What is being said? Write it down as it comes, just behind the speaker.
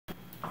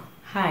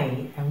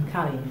Hi, I'm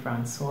Karlene,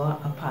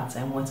 a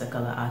part-time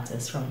watercolor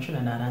artist from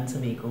Trinidad and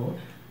Tobago,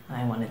 and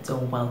I wanted to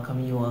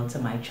welcome you all to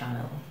my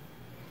channel.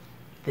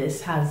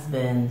 This has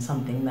been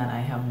something that I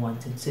have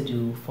wanted to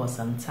do for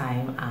some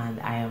time, and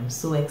I am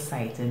so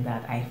excited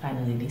that I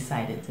finally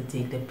decided to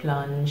take the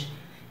plunge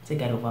to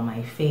get over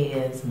my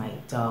fears, my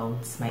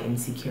doubts, my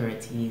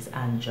insecurities,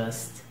 and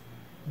just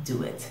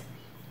do it.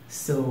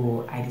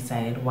 So I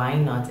decided, why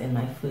not in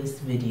my first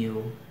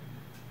video,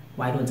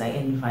 why don't I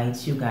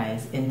invite you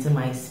guys into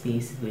my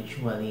space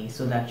virtually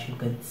so that you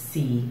could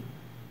see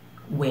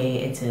where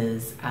it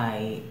is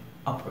I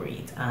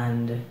operate.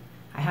 And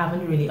I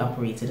haven't really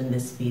operated in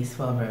this space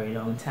for a very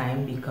long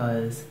time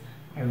because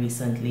I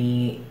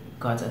recently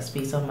got a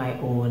space of my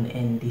own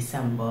in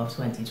December of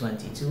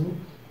 2022.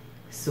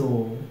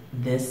 So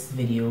this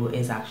video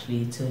is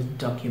actually to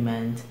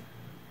document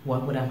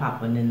what would have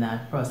happened in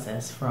that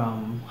process,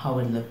 from how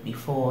it looked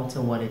before to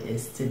what it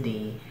is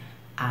today,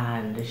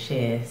 and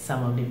share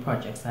some of the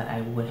projects that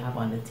I would have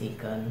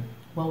undertaken.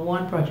 Well,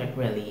 one project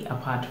really,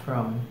 apart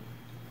from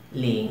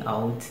laying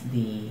out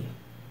the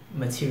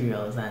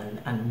materials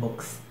and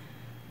books,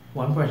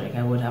 one project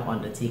I would have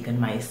undertaken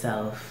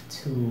myself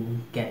to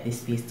get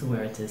this space to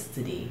where it is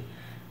today.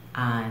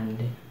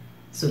 And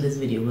so this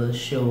video will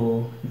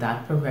show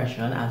that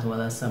progression as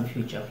well as some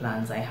future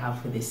plans I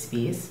have for this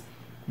space,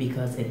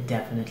 because it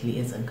definitely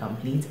isn't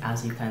complete.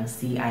 As you can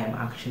see, I am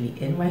actually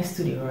in my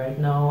studio right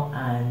now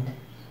and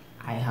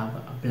I have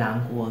a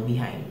blank wall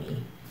behind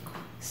me.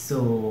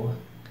 So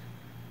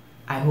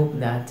I hope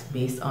that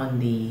based on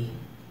the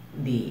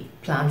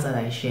plans that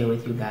I share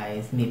with you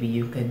guys, maybe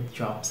you could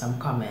drop some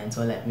comments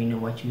or let me know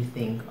what you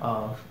think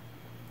of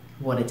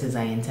what it is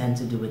I intend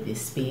to do with this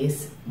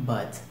space.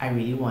 But I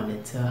really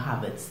wanted to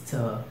have it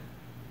to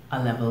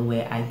a level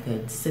where I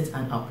could sit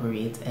and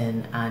operate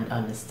in and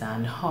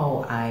understand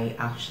how I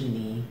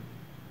actually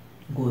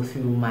go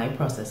through my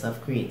process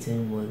of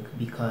creating work,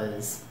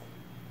 because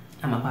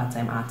I'm a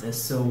part-time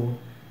artist, so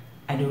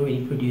I don't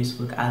really produce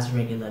work as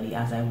regularly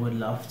as I would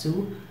love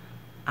to.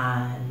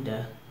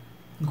 And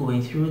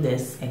going through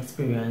this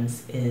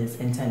experience is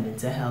intended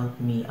to help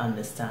me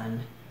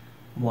understand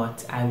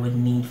what I would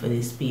need for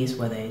this space,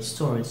 whether it's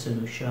storage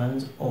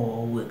solutions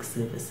or work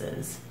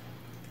services.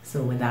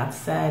 So with that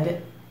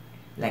said,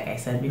 like I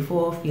said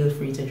before, feel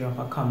free to drop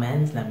a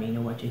comment, let me know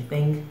what you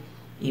think,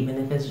 even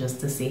if it's just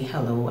to say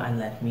hello and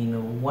let me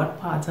know what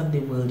part of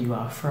the world you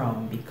are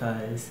from,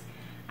 because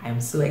I'm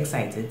so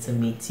excited to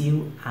meet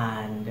you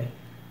and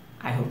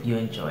I hope you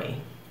enjoy.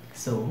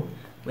 So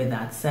with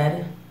that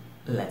said,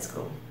 let's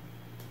go.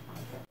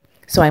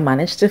 So I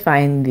managed to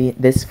find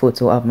this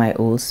photo of my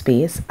old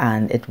space,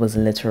 and it was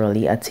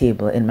literally a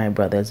table in my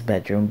brother's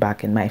bedroom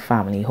back in my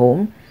family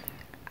home.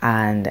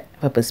 And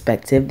for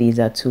perspective, these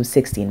are two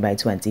 16 by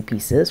 20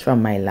 pieces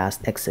from my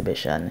last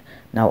exhibition.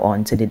 Now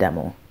on to the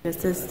demo.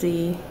 This is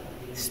the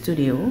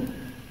studio.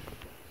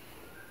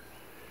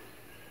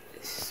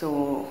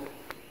 So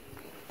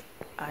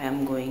I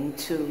am going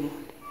to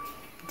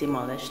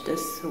demolish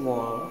this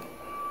wall.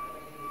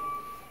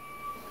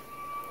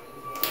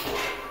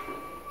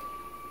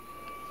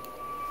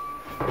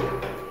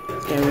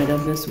 Get rid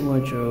of this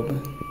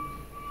wardrobe.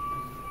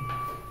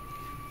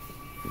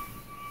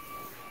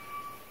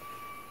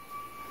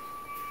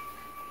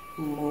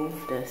 Move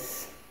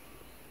this.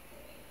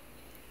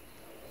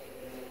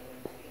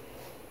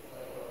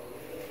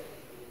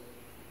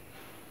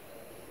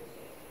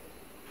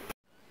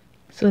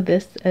 So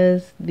this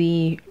is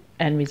the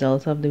end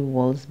result of the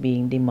walls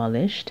being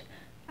demolished,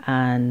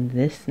 and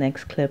this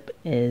next clip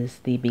is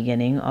the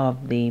beginning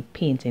of the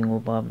painting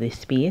over of the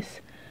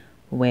space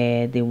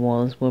where the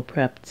walls were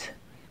prepped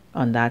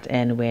on that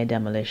end where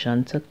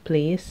demolition took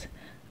place,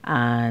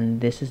 and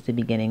this is the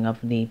beginning of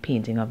the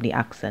painting of the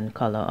accent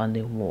color on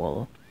the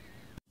wall.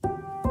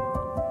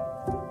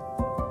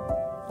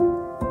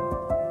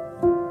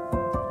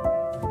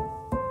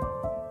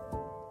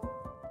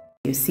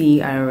 You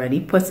see, I already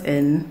put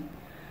in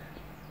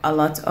a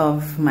lot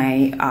of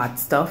my art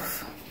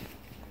stuff,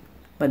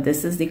 but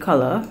this is the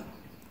color.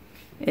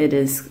 It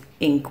is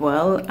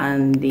inkwell,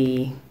 and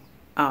the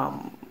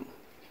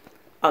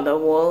other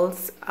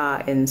walls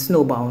are in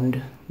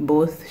snowbound,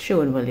 both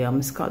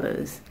Sherwin-Williams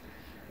colors.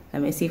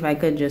 Let me see if I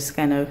could just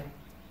kind of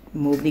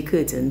move the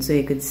curtain so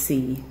you could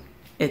see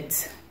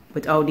it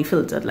without the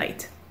filtered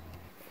light.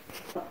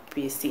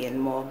 We're seeing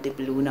more of the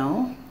blue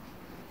now.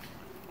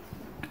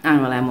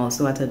 And well, I'm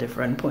also at a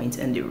different point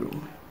in the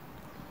room.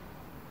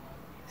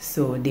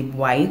 So the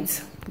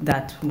white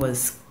that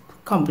was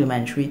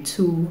complementary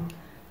to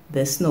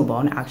the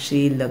snowbound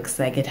actually looks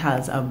like it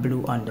has a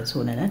blue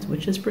undertone in it,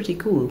 which is pretty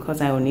cool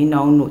because I only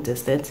now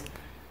noticed it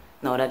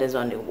now that it's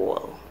on the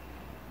wall.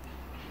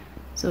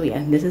 So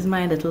yeah, this is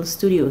my little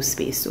studio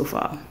space so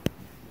far.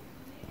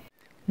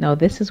 Now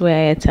this is where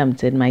I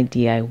attempted my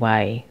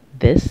DIY.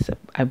 This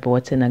I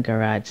bought in a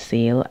garage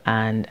sale,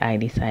 and I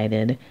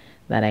decided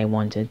that I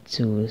wanted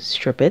to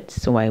strip it,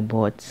 so I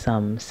bought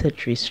some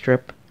Citrus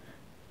strip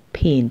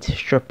paint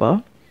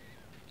stripper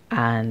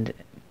and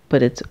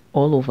put it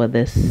all over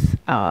this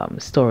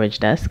storage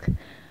desk.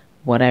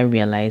 what I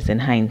realized in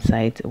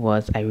hindsight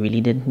was I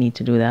really didn't need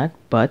to do that,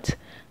 but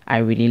I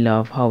really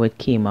love how it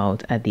came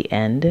out at the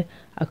end.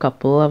 A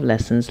couple of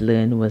lessons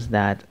learned was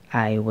that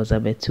I was a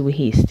bit too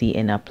hasty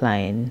in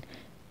applying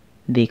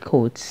the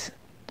coats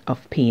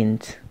of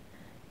paint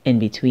in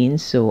between,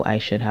 so I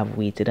should have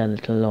waited a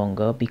little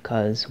longer,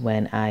 because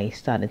when I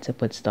started to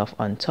put stuff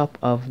on top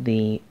of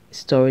the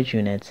storage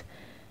unit,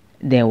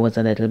 there was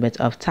a little bit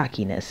of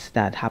tackiness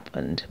that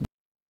happened.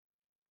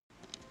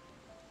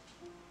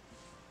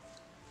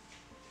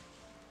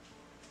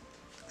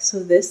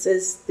 So this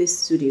is the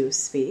studio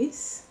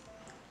space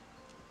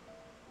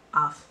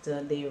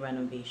after the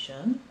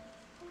renovation,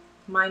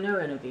 minor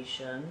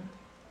renovation,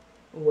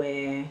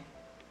 where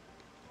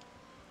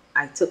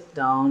I took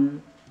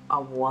down a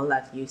wall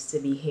that used to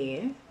be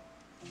here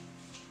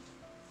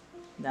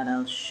that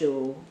I'll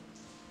show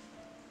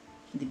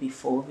the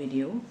before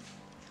video,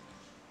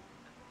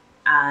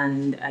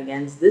 and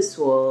against this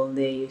wall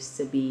there used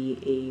to be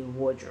a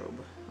wardrobe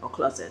or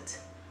closet.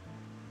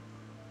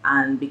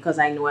 And because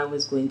I know I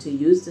was going to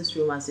use this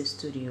room as a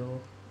studio,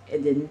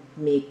 it didn't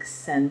make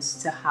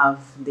sense to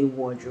have the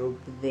wardrobe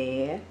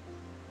there,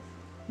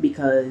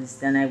 because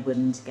then I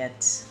wouldn't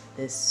get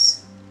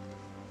this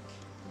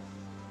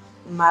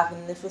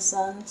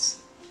magnificent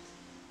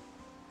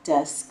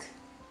desk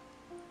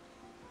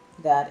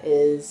that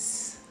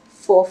is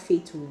 4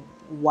 feet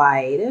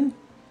wide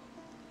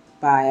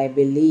by, I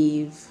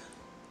believe,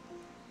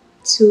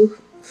 2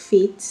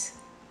 feet,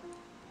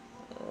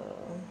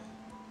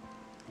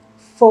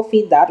 4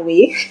 feet that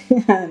way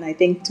and I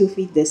think 2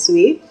 feet this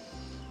way,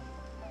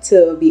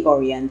 to be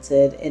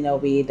oriented in a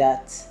way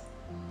that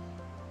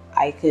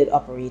I could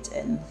operate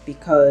in.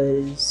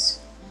 Because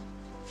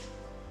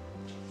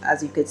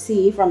as you could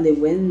see from the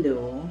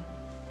window,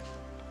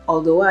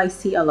 although I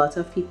see a lot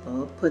of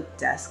people put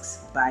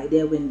desks by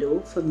their window,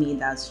 for me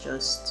that's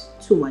just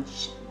too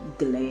much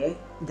glare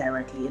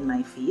directly in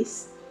my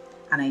face,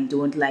 and I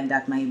don't like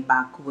that my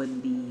back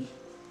would be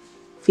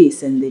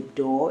facing the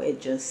door. It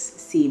just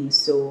seems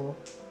so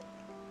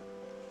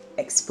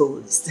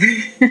exposed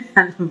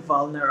and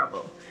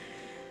vulnerable.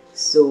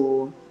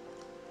 So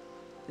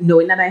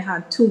knowing that I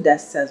had 2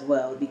 desks as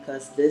well,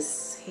 because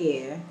this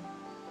here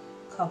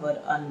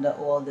covered under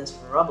all this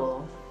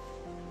rubble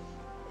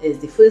is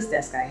the first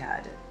desk I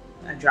had,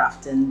 a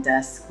drafting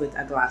desk with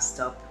a glass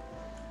top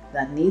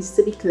that needs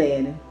to be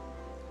cleared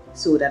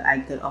so that I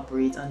could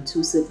operate on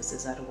 2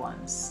 surfaces at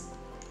once.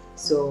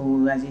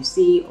 So as you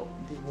see,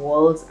 the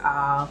walls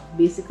are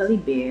basically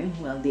bare.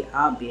 Well, they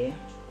are bare.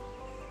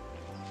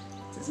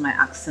 This is my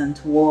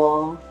accent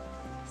wall.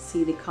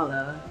 See the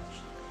color,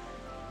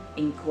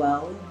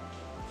 inkwell.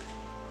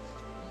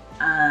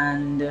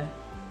 And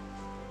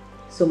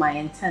so my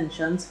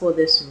intentions for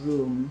this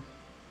room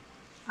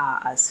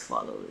are as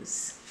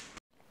follows.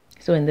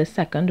 So in this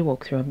second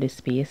walkthrough of this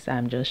space,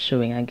 I'm just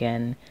showing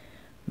again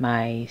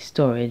my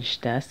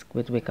storage desk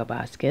with wicker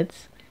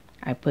baskets.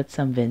 I put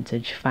some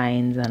vintage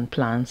finds and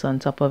plants on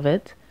top of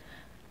it,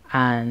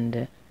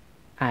 and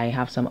I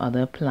have some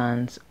other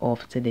plants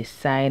off to this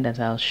side that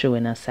I'll show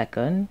in a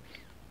second,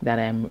 that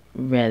I'm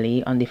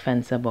really on the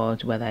fence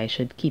about whether I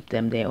should keep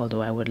them there,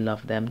 although I would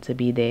love them to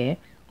be there.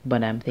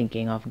 But I'm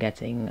thinking of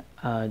getting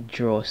a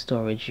drawer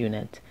storage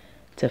unit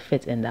to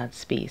fit in that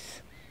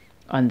space.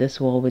 On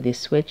this wall with the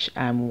switch,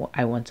 I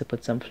want to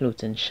put some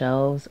floating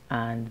shelves,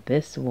 and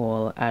this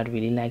wall I'd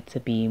really like to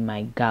be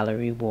my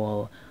gallery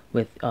wall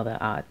with other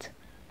art.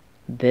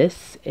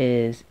 This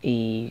is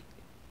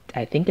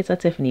I think it's a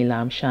Tiffany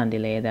lamp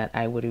chandelier that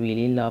I would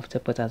really love to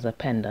put as a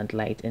pendant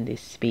light in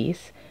this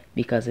space,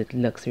 because it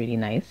looks really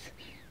nice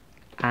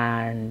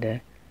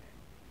and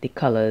the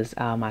colors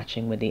are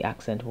matching with the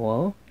accent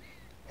wall.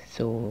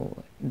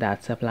 So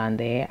that's a plan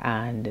there.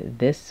 And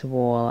this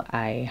wall,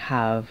 I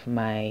have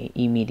my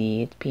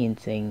immediate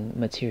painting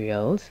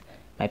materials,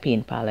 my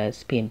paint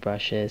palettes, paint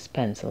brushes,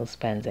 pencils,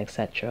 pens,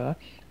 etc.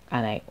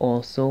 And I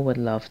also would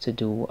love to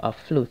do a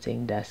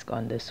floating desk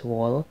on this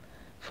wall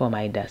for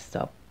my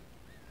desktop.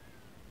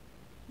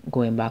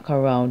 Going back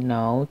around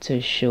now to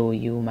show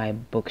you my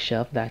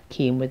bookshelf that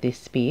came with this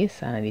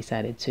space and I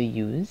decided to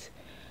use.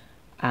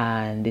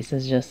 And this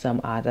is just some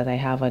art that I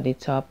have at the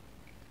top.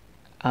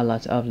 A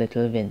lot of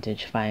little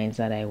vintage finds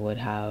that I would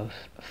have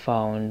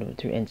found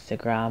through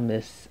Instagram.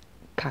 This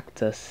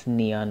cactus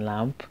neon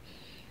lamp,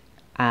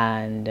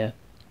 and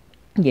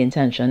the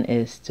intention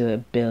is to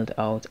build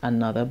out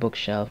another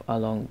bookshelf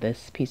along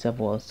this piece of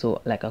wall,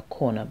 so like a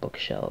corner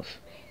bookshelf,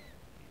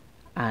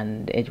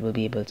 and it will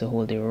be able to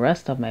hold the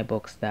rest of my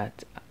books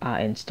that are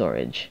in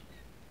storage.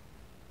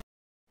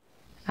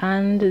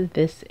 And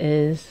this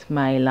is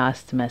my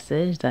last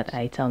message that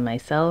I tell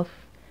myself: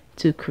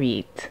 to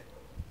create.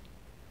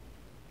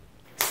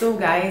 So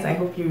guys, I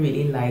hope you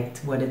really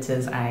liked what it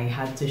is I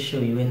had to show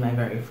you in my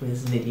very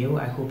first video.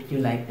 I hope you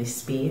like this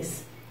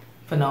space.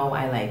 For now,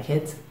 I like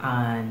it,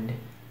 and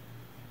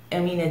I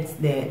mean,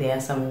 there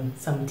are some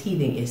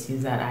teething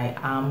issues that I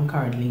am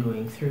currently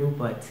going through,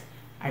 but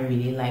I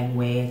really like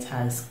where it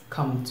has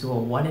come to,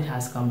 or what it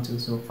has come to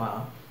so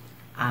far.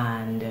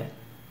 And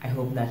I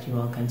hope that you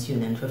all can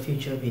tune in for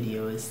future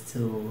videos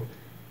to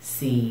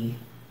see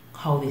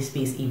how this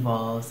space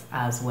evolves,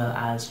 as well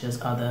as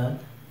just other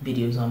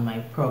videos on my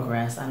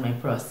progress and my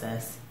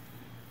process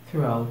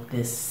throughout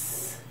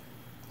this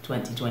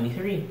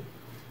 2023.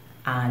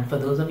 And for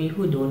those of you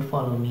who don't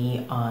follow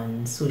me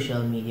on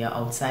social media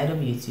outside of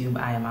YouTube,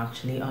 I am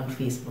actually on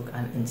Facebook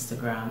and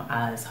Instagram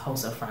as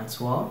House of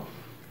Francois.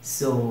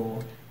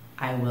 So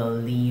I will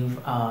leave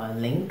a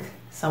link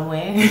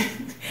somewhere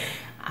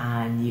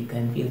and you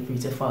can feel free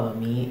to follow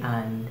me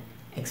and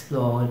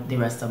explore the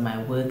rest of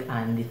my work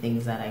and the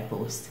things that I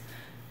post.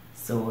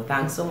 So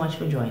thanks so much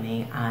for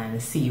joining,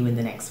 and see you in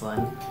the next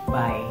one.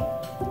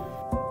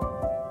 Bye.